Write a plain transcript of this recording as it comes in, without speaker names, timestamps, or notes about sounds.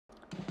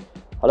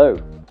Hello,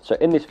 so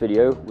in this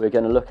video we're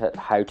going to look at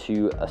how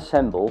to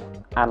assemble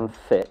and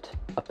fit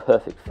a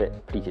perfect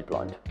fit pleated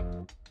blind.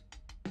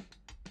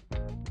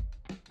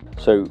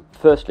 So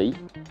firstly,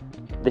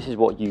 this is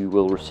what you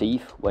will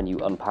receive when you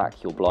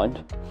unpack your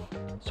blind.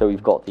 So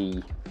we've got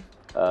the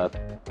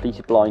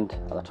pleated blind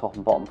at the top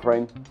and bottom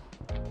frame,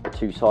 the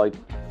two side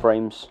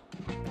frames,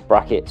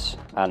 brackets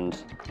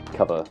and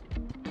cover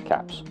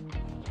caps.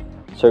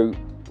 So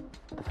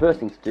the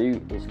first thing to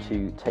do is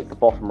to take the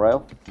bottom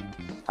rail,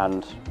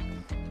 and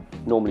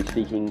normally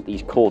speaking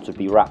these cords would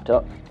be wrapped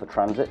up for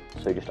transit,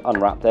 so just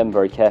unwrap them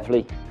very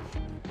carefully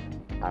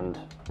and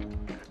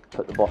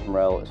put the bottom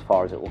rail as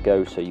far as it will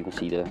go so you can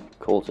see the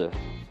cords are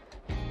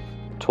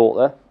taut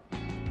there,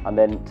 and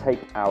then take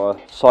our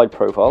side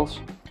profiles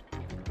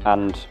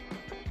and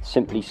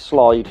simply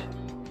slide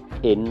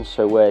in,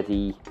 so where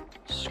the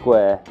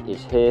square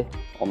is here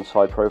on the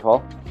side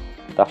profile,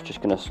 that's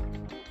just going to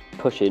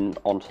push in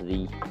onto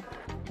the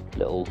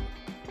little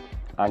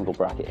angle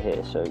bracket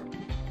here. So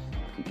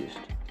you just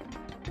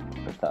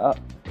push that up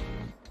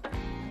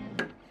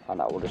and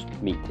that will just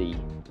meet the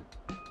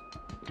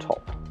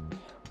top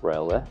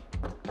rail there,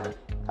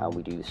 and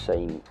we do the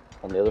same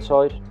on the other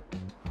side.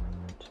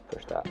 Just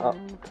push that up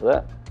to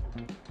there,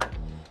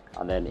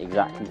 and then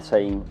exactly the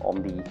same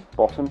on the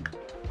bottom.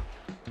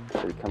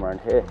 So we come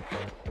around here,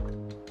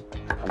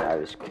 and now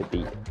this could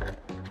be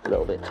a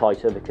little bit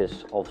tighter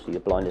because obviously the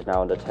blind is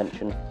now under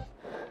tension,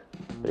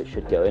 but it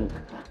should go in.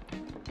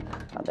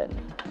 And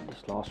then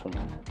this last one,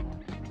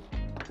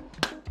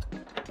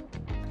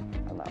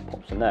 and that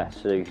pops in there.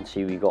 So you can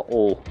see we've got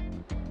all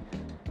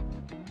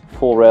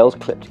four rails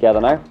clipped together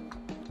now.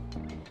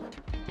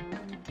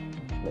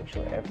 Make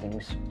sure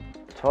everything's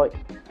tight.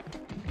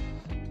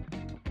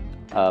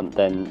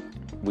 Then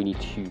we need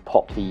to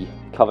pop the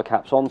cover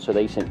caps on, so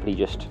they simply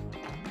just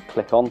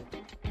click on.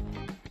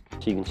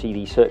 So you can see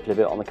the circular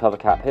bit on the cover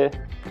cap here,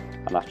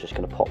 and that's just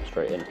going to pop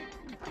straight in.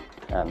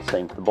 And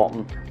same for the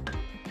bottom.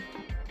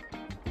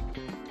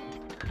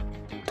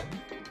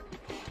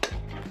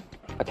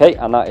 Okay,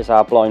 and that is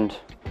our blind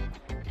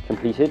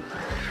completed.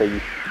 So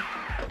you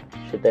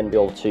should then be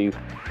able to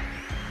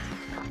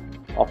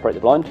operate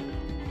the blind.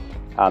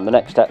 And the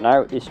next step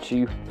now is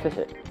to fit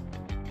it.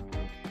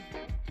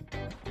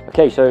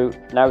 Okay, so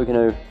now we're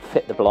going to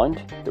fit the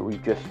blind that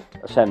we've just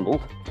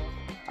assembled.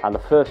 And the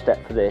first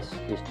step for this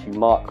is to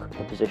mark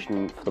the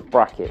position for the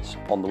brackets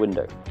on the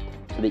window.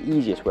 So the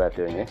easiest way of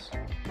doing this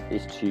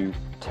is to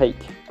take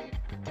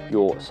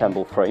your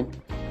assembled frame,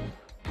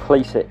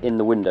 place it in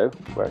the window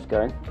where it's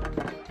going,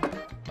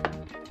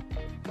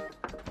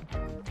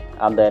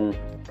 and then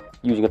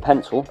using a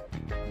pencil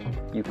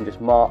you can just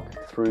mark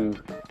through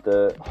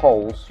the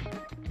holes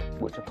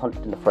which are punched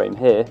in the frame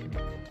here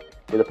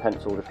with a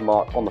pencil. Just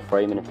mark on the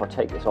frame, and if I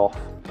take this off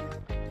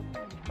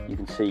you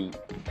can see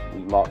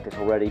we marked this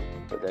already,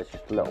 but there's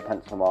just a little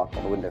pencil mark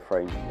on the window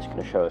frame that's going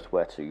to show us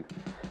where to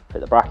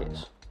fit the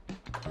brackets.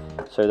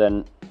 So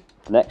then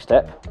the next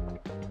step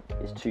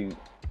is to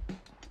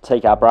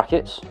take our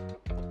brackets,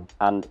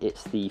 and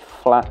it's the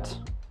flat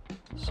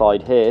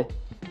side here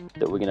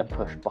that we're going to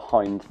push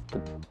behind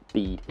the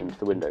bead into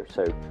the window.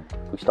 So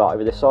we start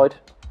over this side,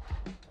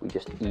 we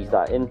just ease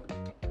that in.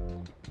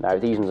 Now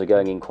these ones are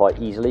going in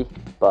quite easily,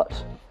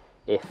 but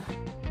if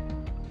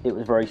it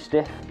was very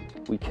stiff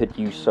we could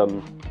use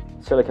some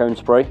silicone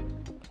spray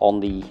on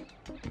the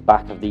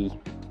back of the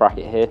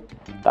bracket here.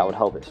 That would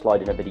help it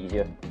slide in a bit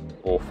easier,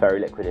 or fairy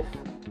liquid if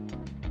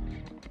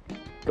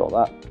got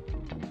that.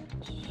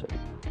 So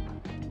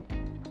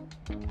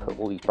put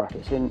all these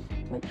brackets in,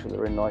 make sure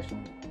they're in nice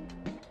and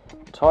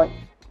tight.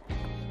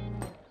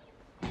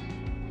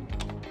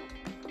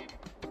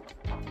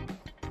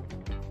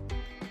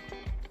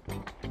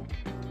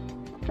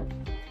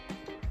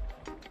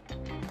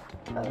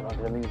 And then I'm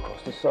going to move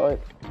across this side.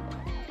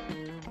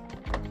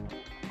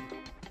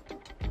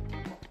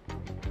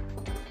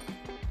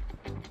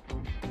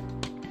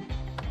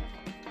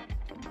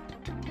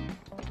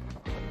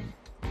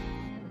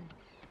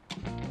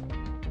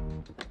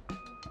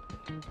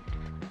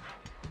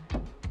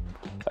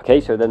 Okay,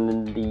 so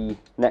then the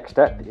next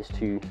step is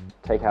to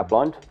take our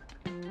blind,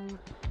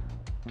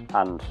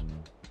 and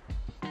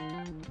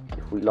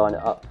if we line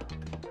it up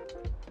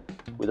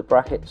with the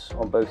brackets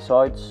on both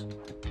sides,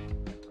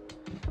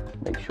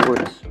 make sure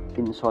it's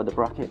inside the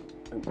bracket.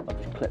 I'll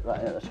just clip that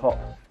in at the top.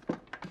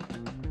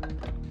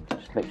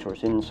 Just make sure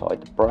it's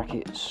inside the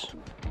brackets,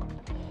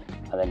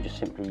 and then just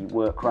simply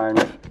work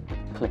around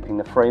clipping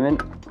the frame in.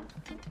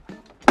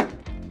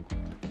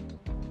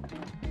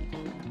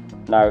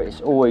 Now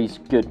it's always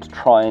good to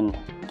try and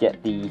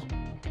get the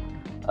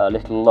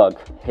little lug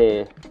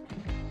here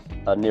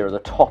nearer the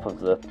top of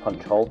the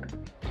punch hole,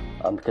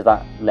 because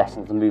that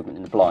lessens the movement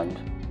in the blind.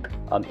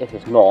 If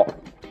it's not,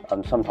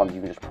 sometimes you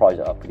can just prise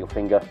it up with your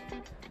finger.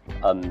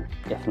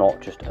 If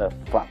not, just a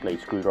flat blade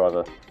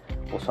screwdriver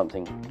or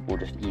something will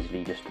just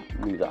easily just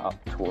move that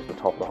up towards the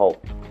top of the hole.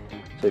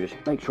 So just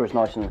make sure it's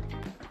nice and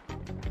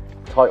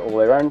tight all the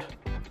way around.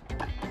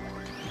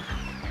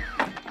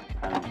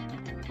 And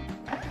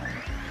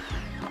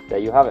there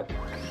you have it.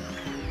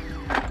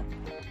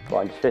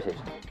 blind is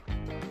fitted.